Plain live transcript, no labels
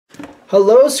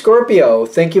Hello, Scorpio.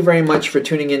 Thank you very much for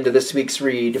tuning in to this week's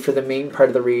read. For the main part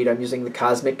of the read, I'm using the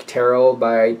Cosmic Tarot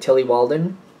by Tilly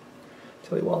Walden.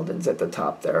 Tilly Walden's at the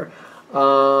top there.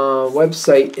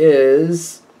 Website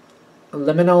is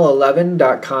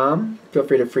liminal11.com. Feel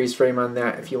free to freeze frame on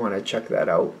that if you want to check that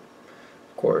out.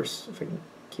 Of course, if I can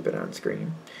keep it on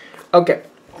screen. Okay,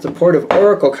 Supportive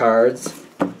Oracle Cards.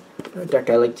 A deck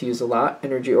I like to use a lot.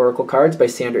 Energy Oracle Cards by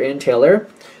Sandra Ann Taylor.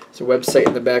 There's a website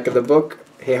in the back of the book.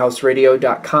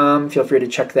 HeyHouseRadio.com. Feel free to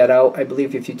check that out. I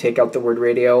believe if you take out the word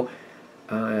radio,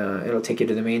 it'll take you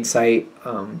to the main site.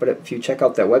 But if you check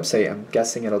out that website, I'm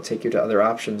guessing it'll take you to other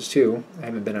options too. I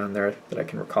haven't been on there that I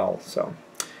can recall. So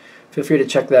feel free to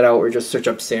check that out or just search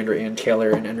up Sandra Ann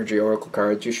Taylor and Energy Oracle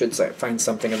Cards. You should find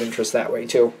something of interest that way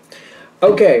too.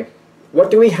 Okay, what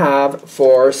do we have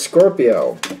for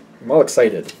Scorpio? I'm all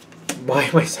excited. Why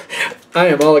am I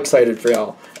am all excited for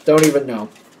y'all. Don't even know.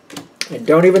 I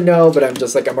don't even know, but I'm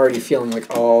just like, I'm already feeling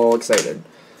like all excited.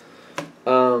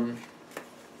 So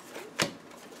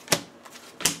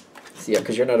yeah,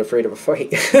 because you're not afraid of a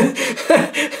fight.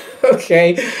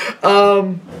 Okay.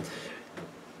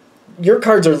 Your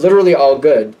cards are literally all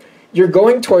good. You're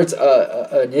going towards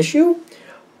an issue,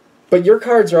 but your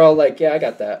cards are all like, yeah, I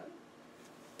got that.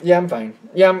 Yeah, I'm fine.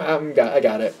 Yeah, I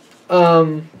got it.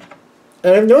 And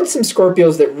I've known some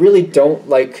Scorpios that really don't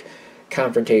like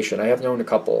confrontation. I have known a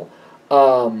couple.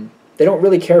 They don't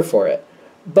really care for it.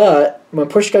 But when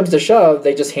push comes to shove,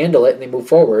 they just handle it and they move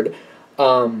forward.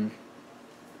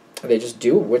 They just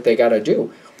do what they gotta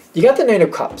do. You got the Nine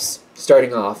of Cups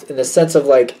starting off in the sense of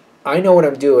like, I know what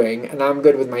I'm doing and I'm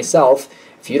good with myself.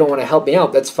 If you don't want to help me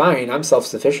out, that's fine. I'm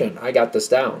self-sufficient. I got this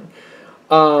down.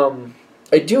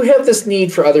 I do have this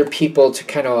need for other people to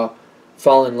kind of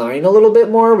fall in line a little bit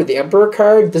more with the Emperor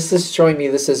card. This is showing me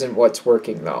this isn't what's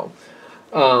working though.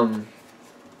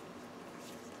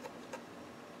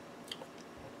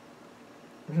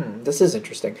 This is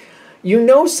interesting. You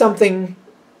know something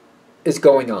is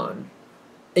going on,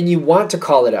 and you want to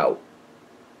call it out.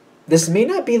 This may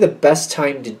not be the best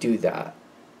time to do that.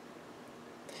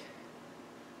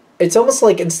 It's almost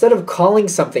like instead of calling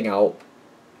something out,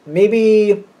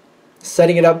 maybe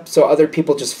setting it up so other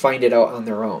people just find it out on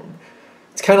their own.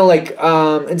 It's kind of like,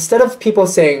 instead of people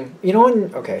saying, you know,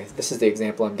 okay, this is the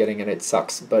example I'm getting, and it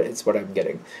sucks, but it's what I'm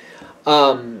getting.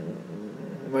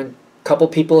 When couple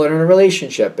people are in a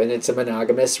relationship and it's a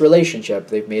monogamous relationship,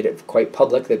 they've made it quite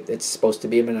public that it's supposed to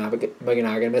be a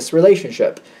monogamous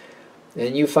relationship,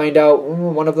 and you find out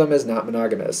one of them is not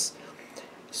monogamous.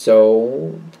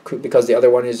 So because the other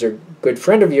one is a good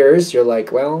friend of yours, you're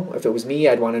like, well, if it was me,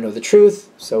 I'd want to know the truth.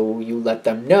 So you let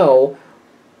them know,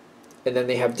 and then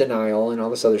they have denial and all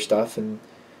this other stuff, and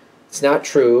it's not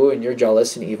true, and you're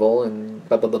jealous and evil and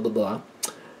blah blah blah blah blah,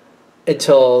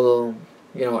 until,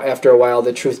 you know, after a while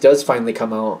the truth does finally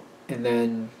come out, and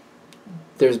then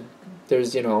there's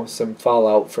you know, some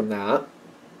fallout from that.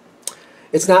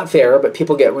 It's not fair, but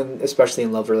people get, when especially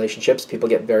in love relationships, people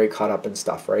get very caught up in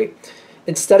stuff, right?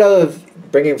 Instead of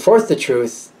bringing forth the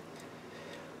truth,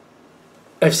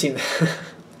 I've seen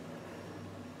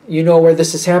you know where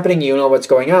this is happening, you know what's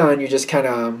going on, you just kind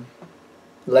of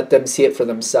let them see it for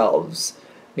themselves.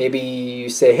 Maybe you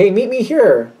say, hey, meet me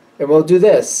here and we'll do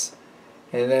this.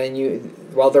 And then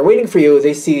while they're waiting for you,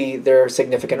 they see their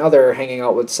significant other hanging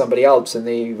out with somebody else, and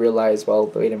they realize, well,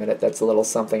 wait a minute, that's a little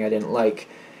something I didn't like.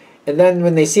 And then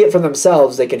when they see it for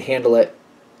themselves, they can handle it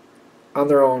on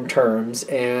their own terms,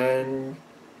 and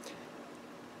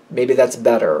maybe that's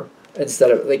better.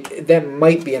 Instead of, like, that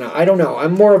might be I don't know.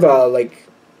 I'm more of a, like,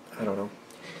 I don't know.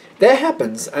 That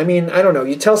happens. I mean, I don't know.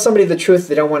 You tell somebody the truth,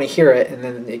 they don't want to hear it, and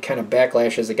then it kind of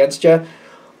backlashes against you.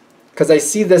 Because I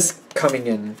see this coming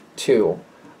in, too.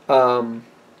 The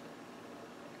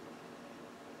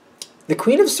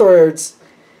Queen of Swords,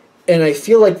 and I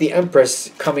feel like the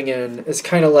Empress coming in, is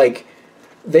kind of like,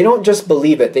 they don't just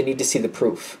believe it, they need to see the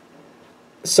proof.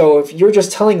 So if you're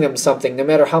just telling them something, no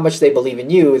matter how much they believe in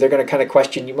you, they're going to kind of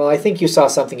question you, well, I think you saw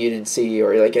something you didn't see,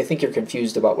 or like, I think you're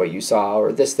confused about what you saw,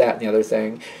 or this, that, and the other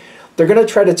thing. They're going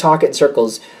to try to talk it in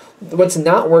circles. What's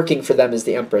not working for them is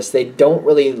the Empress. They don't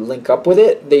really link up with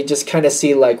it. They just kind of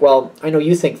see like, well, I know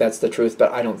you think that's the truth,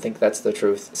 but I don't think that's the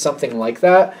truth. Something like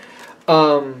that.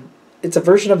 It's a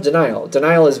version of denial.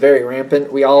 Denial is very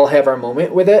rampant. We all have our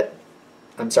moment with it.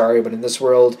 I'm sorry, but in this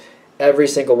world, every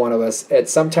single one of us, at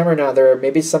some time or another,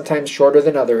 maybe sometimes shorter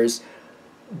than others,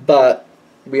 but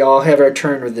we all have our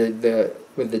turn with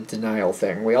the denial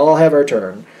thing. We all have our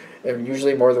turn, and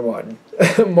usually more than one,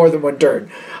 more than one turn.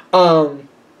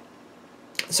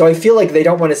 So I feel like they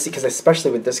don't want to see, because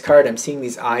especially with this card, I'm seeing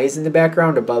these eyes in the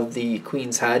background above the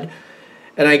Queen's head.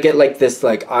 And I get like this,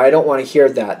 like, I don't want to hear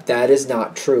that. That is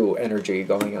not true energy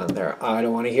going on there. I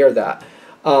don't want to hear that.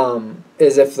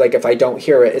 As if, like, if I don't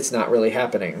hear it, it's not really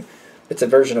happening. It's a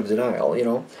version of denial, you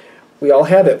know? We all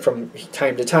have it from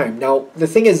time to time. Now, the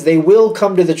thing is, they will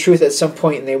come to the truth at some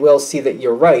point, and they will see that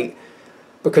you're right,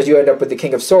 because you end up with the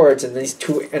King of Swords, and these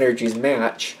two energies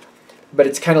match. But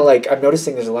it's kind of like, I'm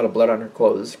noticing there's a lot of blood on her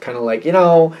clothes. Kind of like, you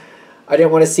know, I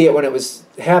didn't want to see it when it was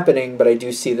happening, but I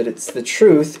do see that it's the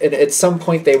truth. And at some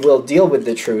point they will deal with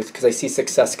the truth, because I see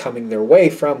success coming their way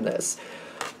from this.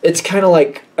 It's kind of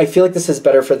like, I feel like this is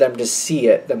better for them to see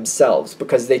it themselves,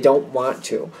 because they don't want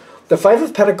to. The Five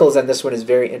of Pentacles on this one is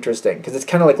very interesting, because it's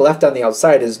kind of like left on the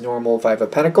outside as normal Five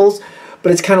of Pentacles,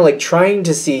 but it's kind of like trying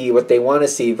to see what they want to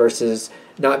see versus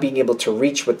not being able to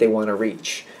reach what they want to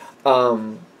reach.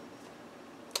 And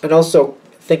also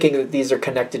thinking that these are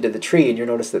connected to the tree, and you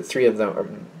notice that three of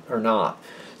them are not.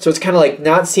 So it's kind of like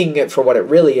not seeing it for what it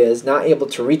really is, not able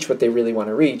to reach what they really want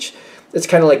to reach. It's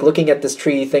kind of like looking at this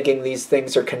tree, thinking these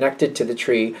things are connected to the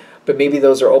tree, but maybe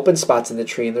those are open spots in the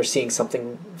tree, and they're seeing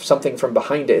something from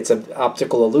behind it. It's an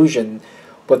optical illusion.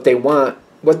 What they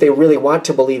really want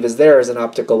to believe is there is an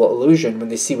optical illusion. When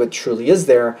they see what truly is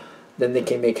there, then they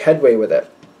can make headway with it.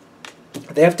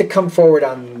 They have to come forward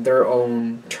on their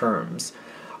own terms.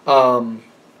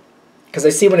 Because I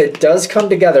see when it does come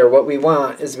together, what we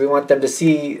want is we want them to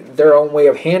see their own way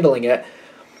of handling it,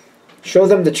 show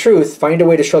them the truth, find a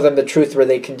way to show them the truth where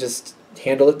they can just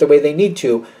handle it the way they need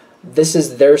to. This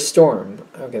is their storm.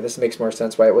 Okay, this makes more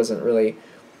sense why it wasn't really,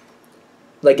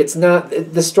 like, it's not,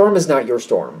 the storm is not your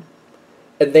storm.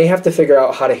 And they have to figure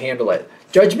out how to handle it.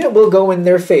 Judgment will go in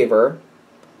their favor.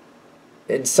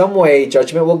 In some way,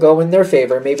 judgment will go in their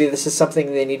favor. Maybe this is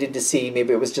something they needed to see.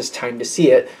 Maybe it was just time to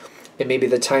see it. And maybe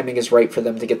the timing is right for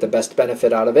them to get the best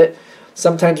benefit out of it.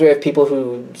 Sometimes we have people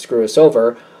who screw us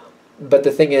over. But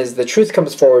the thing is, the truth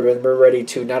comes forward when we're ready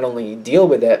to not only deal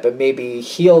with it, but maybe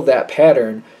heal that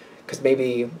pattern. Because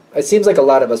maybe, it seems like a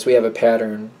lot of us, we have a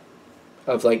pattern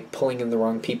of like pulling in the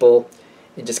wrong people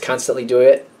and just constantly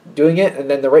doing it. And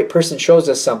then the right person shows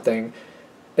us something.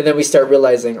 And then we start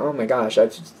realizing, oh my gosh,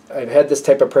 I've had this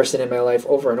type of person in my life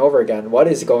over and over again. What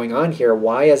is going on here?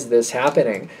 Why is this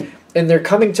happening? And they're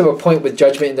coming to a point with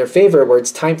judgment in their favor where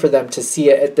it's time for them to see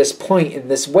it at this point in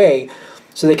this way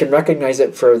so they can recognize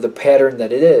it for the pattern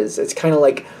that it is. It's kind of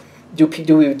like, do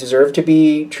we deserve to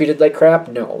be treated like crap?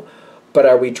 No. But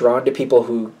are we drawn to people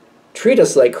who treat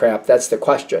us like crap? That's the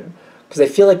question. Because I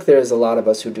feel like there's a lot of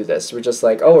us who do this. We're just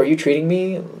like, oh, are you treating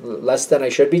me less than I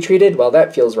should be treated? Well,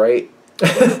 that feels right.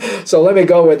 So let me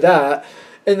go with that.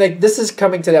 And like this is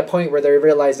coming to that point where they're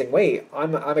realizing, wait,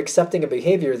 I'm accepting a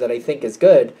behavior that I think is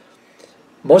good.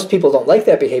 Most people don't like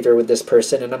that behavior with this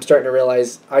person, and I'm starting to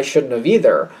realize I shouldn't have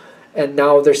either. And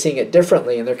now they're seeing it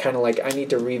differently, and they're kind of like, I need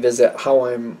to revisit how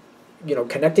I'm, you know,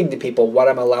 connecting to people, what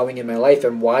I'm allowing in my life,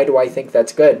 and why do I think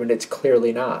that's good when it's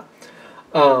clearly not.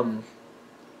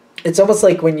 It's almost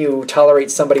like when you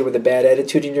tolerate somebody with a bad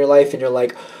attitude in your life, and you're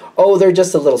like, oh, they're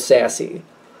just a little sassy.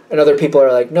 And other people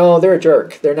are like, no, they're a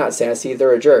jerk. They're not sassy.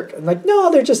 They're a jerk. And like,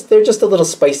 no, they're just a little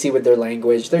spicy with their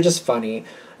language. They're just funny.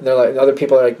 And they're like, other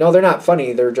people are like, no, they're not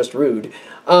funny. They're just rude.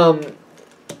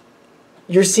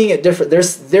 You're seeing it different.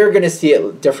 They're going to see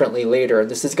it differently later, and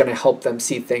this is going to help them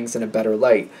see things in a better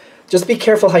light. Just be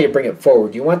careful how you bring it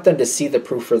forward. You want them to see the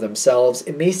proof for themselves.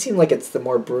 It may seem like it's the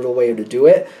more brutal way to do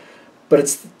it, but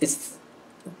it's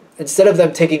instead of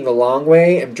them taking the long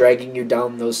way and dragging you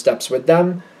down those steps with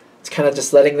them, it's kind of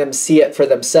just letting them see it for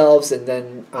themselves and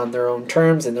then on their own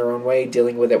terms, in their own way,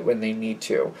 dealing with it when they need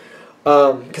to.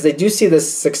 Because I do see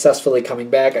this successfully coming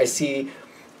back. I see,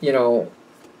 you know,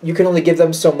 you can only give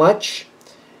them so much,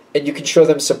 and you can show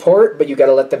them support, but you got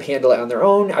to let them handle it on their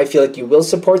own. I feel like you will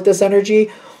support this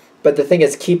energy, but the thing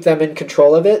is, keep them in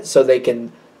control of it so they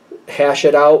can hash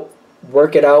it out,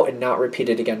 work it out, and not repeat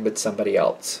it again with somebody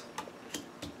else.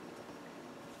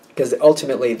 Because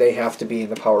ultimately, they have to be in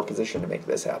the power position to make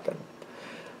this happen.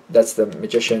 That's the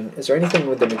Magician. Is there anything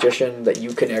with the Magician that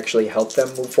you can actually help them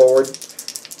move forward?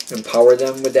 Empower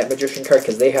them with that Magician card?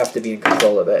 Because they have to be in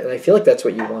control of it. And I feel like that's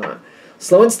what you want.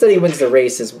 Slow and steady wins the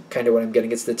race is kind of what I'm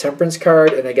getting. It's the Temperance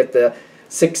card, and I get the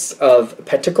Six of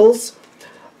Pentacles.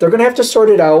 They're going to have to sort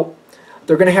it out.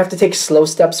 They're going to have to take slow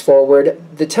steps forward.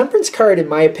 The Temperance card, in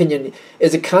my opinion,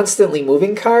 is a constantly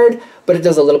moving card, but it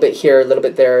does a little bit here, a little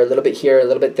bit there, a little bit here, a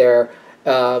little bit there.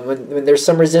 When there's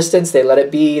some resistance, they let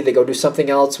it be. They go do something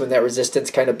else. When that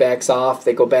resistance kind of backs off,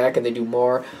 they go back and they do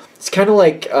more. It's kind of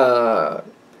like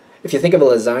if you think of a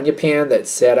lasagna pan that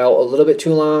sat out a little bit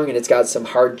too long and it's got some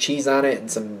hard cheese on it and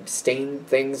some stained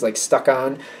things like stuck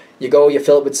on. You go, you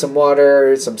fill it with some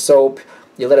water, some soap,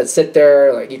 You let it sit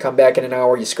there, like you come back in an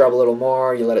hour, you scrub a little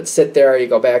more, you let it sit there, you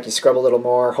go back, you scrub a little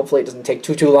more. Hopefully it doesn't take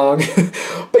too long.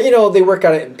 But they work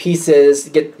on it in pieces.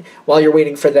 While you're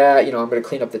waiting for that, I'm going to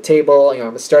clean up the table. I'm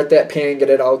going to start that pan, get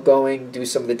it all going, do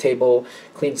some of the table,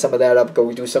 clean some of that up,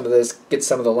 go do some of this, get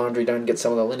some of the laundry done, get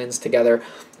some of the linens together,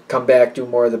 come back, do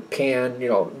more of the pan.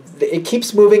 It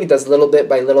keeps moving. It does little bit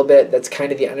by little bit. That's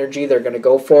kind of the energy they're going to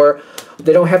go for.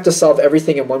 They don't have to solve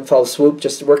everything in one fell swoop.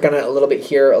 Just work on it a little bit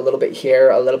here, a little bit here,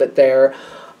 a little bit there.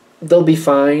 They'll be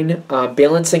fine.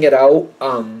 Balancing it out.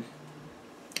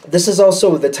 This is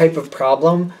also the type of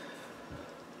problem.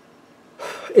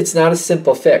 It's not a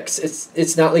simple fix.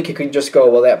 It's not like you can just go,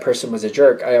 well, that person was a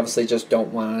jerk. I obviously just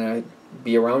don't want to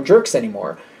be around jerks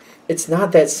anymore. It's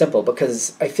not that simple,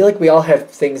 because I feel like we all have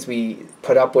things we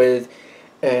put up with,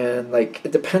 and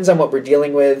it depends on what we're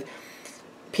dealing with.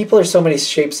 People are so many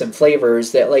shapes and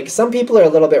flavors that some people are a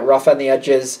little bit rough on the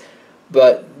edges,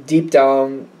 but deep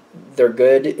down they're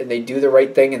good and they do the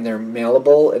right thing and they're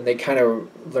malleable and they kind of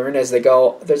learn as they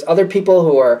go. There's other people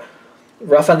who are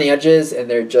rough on the edges and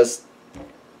they're just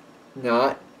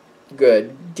not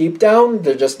good. Deep down,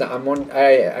 they're just not.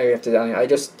 I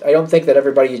don't think that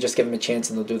everybody, you just give them a chance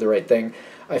and they'll do the right thing.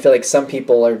 I feel like some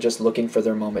people are just looking for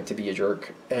their moment to be a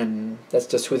jerk, and that's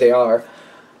just who they are.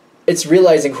 It's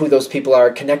realizing who those people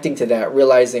are, connecting to that,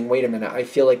 realizing, wait a minute, I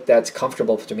feel like that's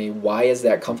comfortable to me. Why is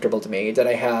that comfortable to me? Did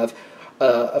I have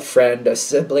a friend, a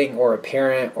sibling, or a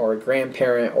parent, or a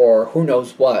grandparent, or who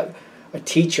knows what, a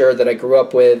teacher that I grew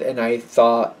up with, and I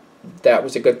thought that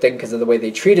was a good thing because of the way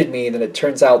they treated me, and then it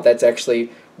turns out that's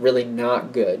actually really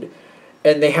not good.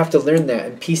 And they have to learn that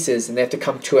in pieces, and they have to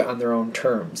come to it on their own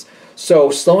terms.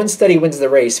 So slow and steady wins the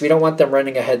race. We don't want them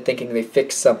running ahead thinking they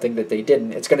fixed something that they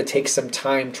didn't. It's going to take some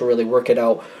time to really work it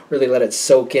out, really let it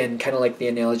soak in, kind of like the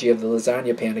analogy of the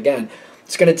lasagna pan again.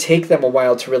 It's going to take them a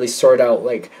while to really sort out,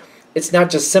 it's not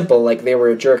just simple, they were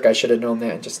a jerk, I should have known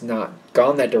that and just not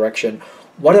gone that direction.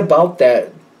 What about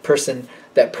that person,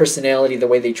 that personality, the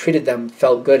way they treated them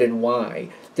felt good, and why?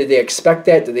 Did they expect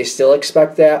that? Did they still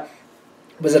expect that?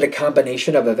 Was it a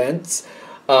combination of events?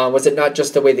 Was it not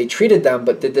just the way they treated them,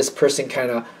 but did this person kind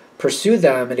of pursue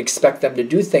them and expect them to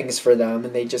do things for them,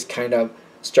 and they just kind of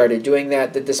started doing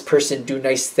that? Did this person do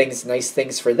nice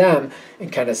things for them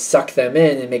and kind of suck them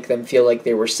in and make them feel like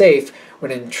they were safe,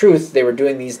 when in truth they were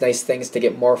doing these nice things to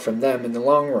get more from them in the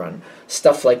long run?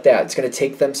 Stuff like that. It's going to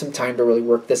take them some time to really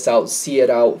work this out, see it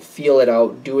out, feel it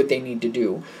out, do what they need to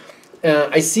do.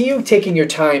 I see you taking your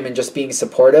time and just being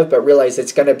supportive, but realize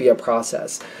it's going to be a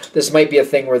process. This might be a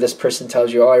thing where this person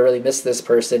tells you, oh, I really miss this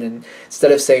person, and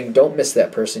instead of saying, don't miss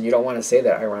that person, you don't want to say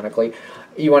that, ironically.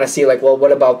 You want to see, well,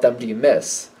 what about them do you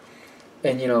miss?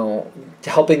 And,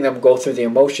 helping them go through the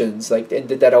emotions, and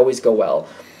did that always go well?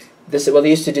 Well, they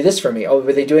used to do this for me. Oh,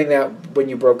 were they doing that when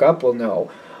you broke up? Well,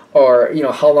 no. Or,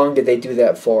 how long did they do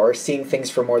that for? Seeing things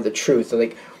for more the truth.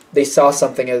 They saw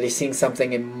something, or they seeing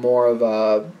something in more of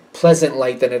a pleasant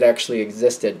light than it actually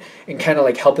existed, and kind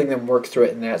of helping them work through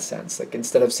it in that sense.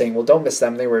 Instead of saying, well, don't miss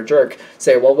them, they were a jerk,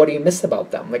 say, well, what do you miss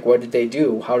about them? What did they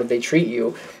do? How did they treat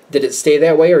you? Did it stay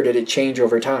that way, or did it change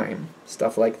over time?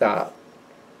 Stuff like that.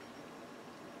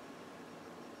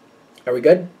 Are we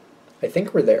good? I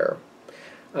think we're there.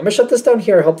 I'm going to shut this down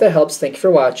here. I hope that helps. Thank you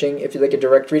for watching. If you'd like a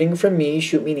direct reading from me,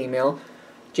 shoot me an email.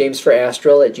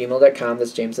 jamesforastral@gmail.com.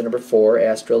 That's James the number 4,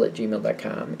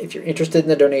 astral@gmail.com. If you're interested in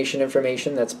the donation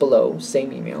information, that's below.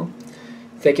 Same email.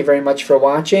 Thank you very much for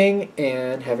watching,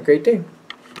 and have a great day.